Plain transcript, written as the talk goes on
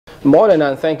Morning,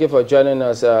 and thank you for joining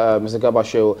us, Mr. Garba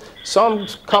Shehu. Some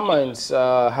comments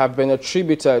have been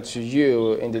attributed to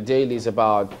you in the dailies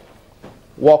about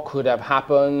what could have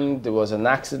happened. There was an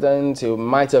accident. It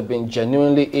might have been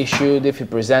genuinely issued if you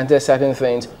presented certain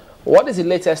things. What is the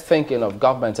latest thinking of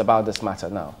government about this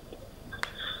matter now?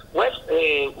 Well,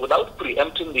 without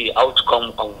preempting the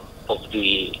outcome of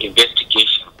the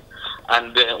investigation,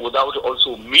 and without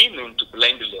also meaning to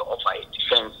blindly offer a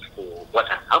defense for what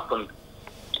has happened,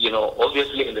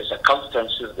 obviously in the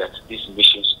circumstances that these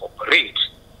missions operate,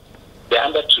 they're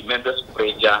under tremendous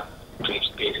pressure to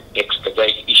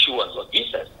expedite issuance of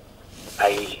visas.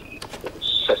 I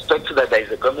suspect that there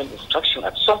is a government instruction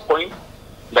at some point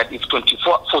that if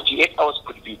 48 hours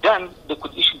could be done, they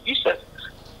could issue visas.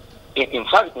 In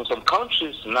fact, in some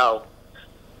countries now,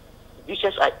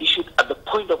 visas are issued at the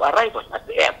point of arrival, at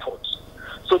the airport.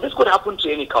 So this could happen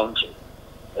to any country.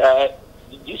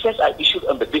 Visas are issued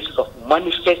on the basis of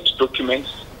manifest documents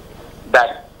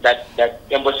that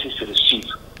embassies receive.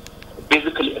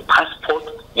 Basically, a passport,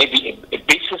 maybe a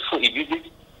basis for a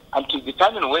visit, and to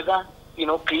determine whether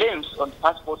claims on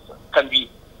passports can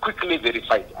be quickly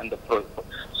verified and approved.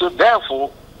 So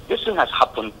therefore, this thing has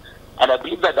happened, and I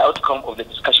believe that the outcome of the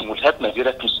discussion will help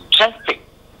Nigeria to strengthen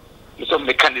some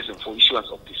mechanism for issuance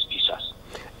of these visas.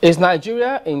 Is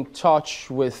Nigeria in touch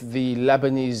with the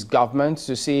Lebanese government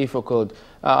to see if we could,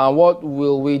 what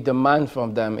will we demand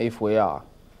from them if we are?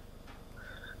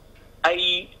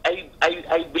 I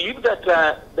believe that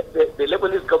the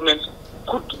Lebanese government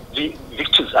could be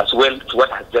victims as well to what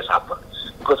has just happened.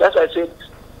 Because as I said,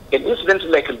 an incident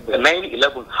like the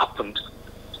 9/11 happened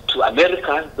to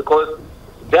America because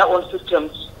their own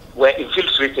systems were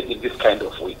infiltrated in this kind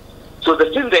of way. So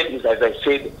the thing then is, as I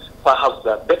said, perhaps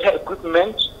better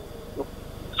equipment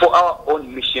for our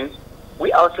own missions,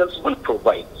 we ourselves will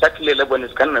provide. Certainly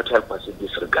Lebanese cannot help us in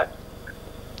this regard.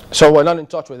 So we're not in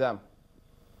touch with them?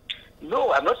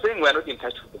 No, I'm not saying we're not in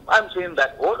touch with them. I'm saying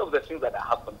that all of the things that have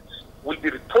happened will be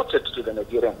reported to the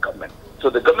Nigerian government. So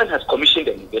the government has commissioned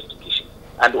an investigation,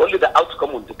 and only the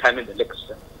outcome will determine the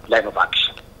next line of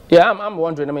action. Yeah, I'm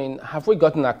wondering, have we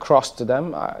gotten across to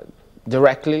them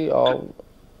directly, or?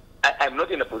 I'm not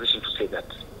in a position to say that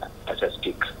as I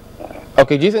speak.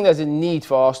 Okay, do you think there's a need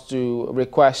for us to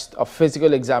request a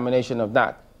physical examination of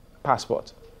that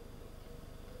passport?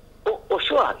 Oh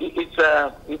sure.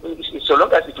 It's so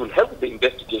long as it will help the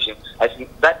investigation, I think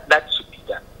that should be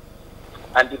done.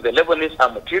 And if the Lebanese are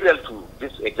material to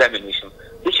this examination,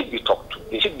 they should be talked to.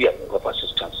 They should be of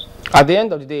assistance. At the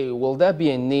end of the day, will there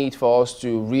be a need for us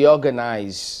to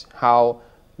reorganize how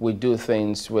we do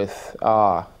things with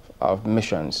our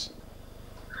missions?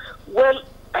 Well,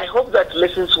 I hope that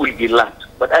lessons will be learned.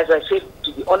 But as I said,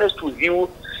 to be honest with you,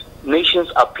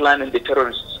 nations are planning, the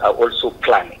terrorists are also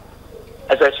planning.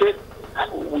 As I said,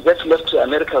 we just left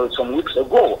America some weeks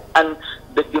ago, and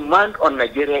the demand on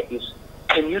Nigeria is,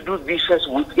 can you do visas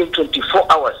within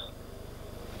 24 hours?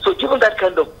 So given that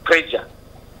kind of pressure,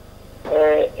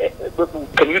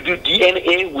 can you do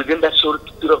DNA within that short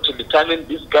period to determine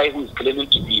this guy who is claiming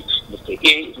to be Mr.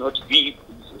 A is not B,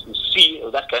 is C,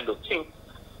 or that kind of thing?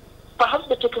 Perhaps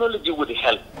the technology would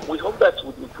help. We hope that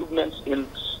with improvements in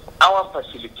our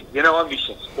facilities, in our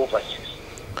missions overseas,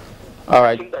 all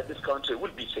right, I think that this country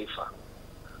will be safer.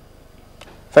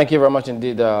 Thank you very much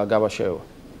indeed, Garba Shehu.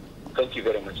 Thank you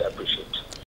very much. I appreciate it.